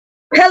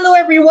Hello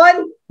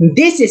everyone,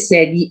 this is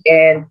Sedi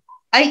and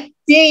I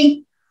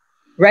think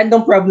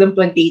Random Problem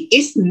 28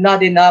 is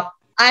not enough.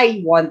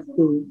 I want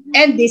to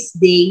end this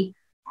day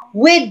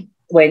with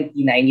 29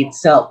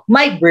 itself,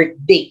 my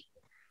birthday.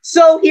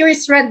 So here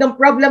is Random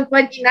Problem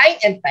 29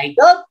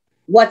 entitled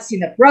What's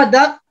in a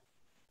Product,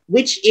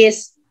 which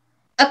is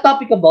a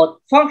topic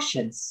about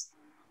functions.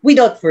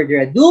 Without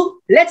further ado,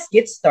 let's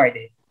get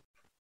started.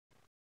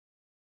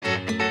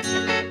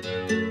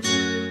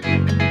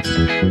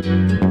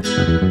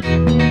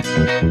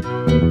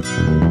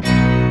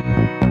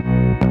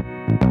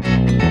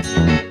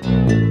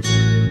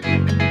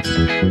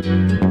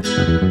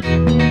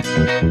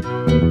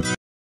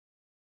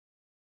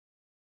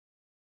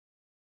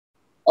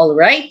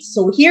 Alright,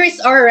 so here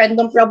is our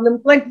random problem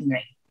 29.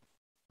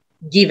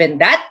 Given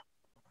that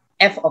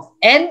f of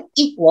n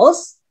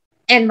equals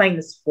n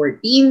minus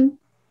 14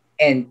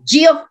 and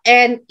g of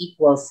n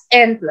equals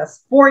n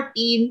plus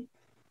 14,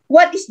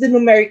 what is the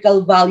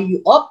numerical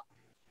value of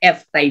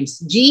f times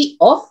g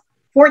of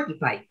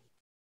 45?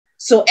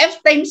 So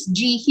f times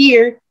g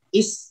here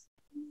is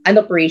an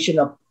operation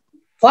of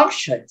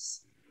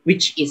functions,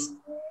 which is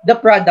the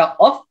product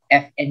of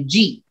f and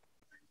g.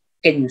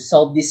 Can you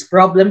solve this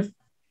problem?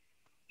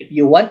 If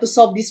you want to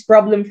solve this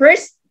problem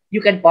first,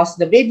 you can pause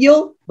the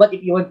video, but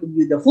if you want to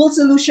view the full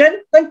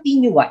solution,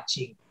 continue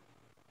watching.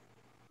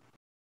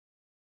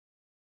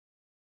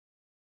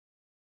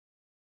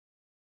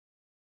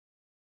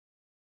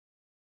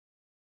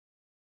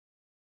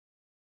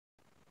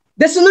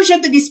 The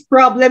solution to this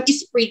problem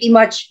is pretty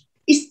much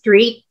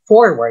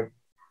straightforward.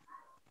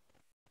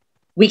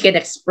 We can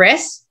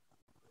express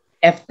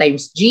f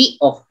times g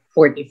of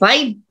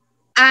 45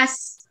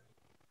 as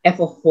f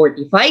of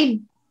 45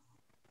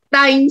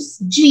 times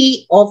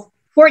g of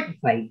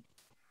 45.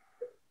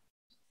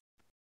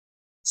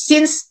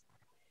 Since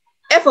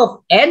f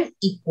of n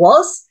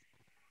equals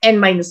n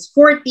minus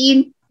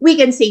 14, we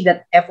can say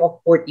that f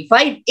of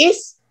 45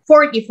 is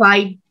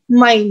 45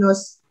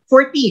 minus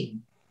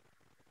 14.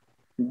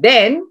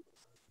 Then,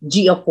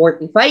 g of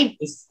 45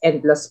 is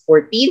n plus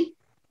 14,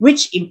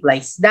 which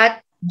implies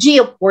that g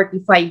of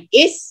 45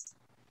 is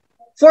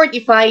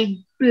 45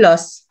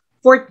 plus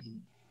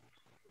 14.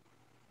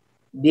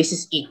 This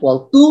is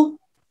equal to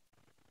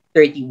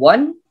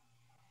 31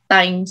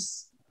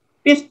 times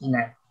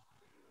 59.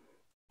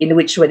 In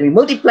which when we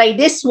multiply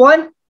this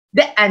one,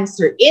 the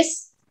answer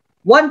is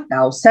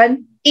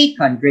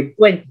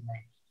 1,829.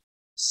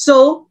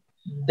 So,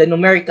 the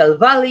numerical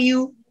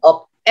value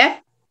of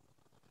f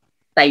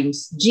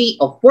times g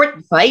of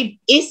 45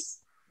 is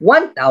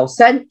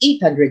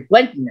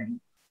 1,829.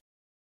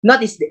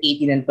 Notice the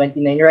 18 and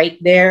 29 right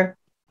there.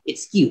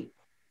 It's cute.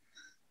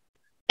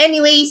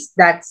 Anyways,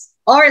 that's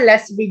our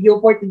last video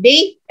for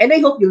today, and I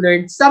hope you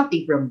learned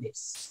something from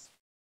this.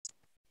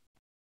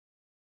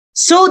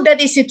 So that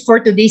is it for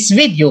today's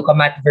video,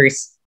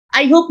 Mathverse.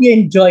 I hope you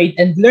enjoyed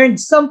and learned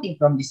something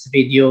from this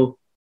video.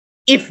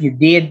 If you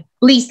did,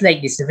 please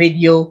like this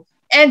video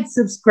and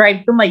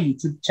subscribe to my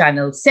YouTube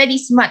channel,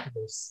 Sedi's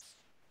Mathverse.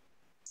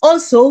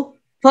 Also,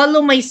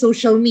 follow my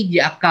social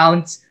media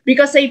accounts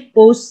because I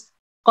post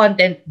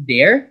content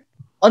there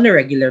on a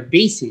regular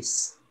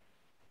basis.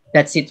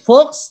 That's it,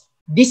 folks.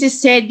 This is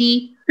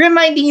Sedi,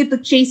 reminding you to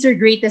chase your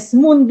greatest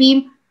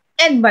moonbeam,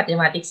 and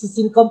mathematics is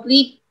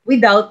incomplete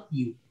without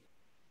you.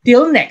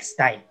 Till next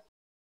time.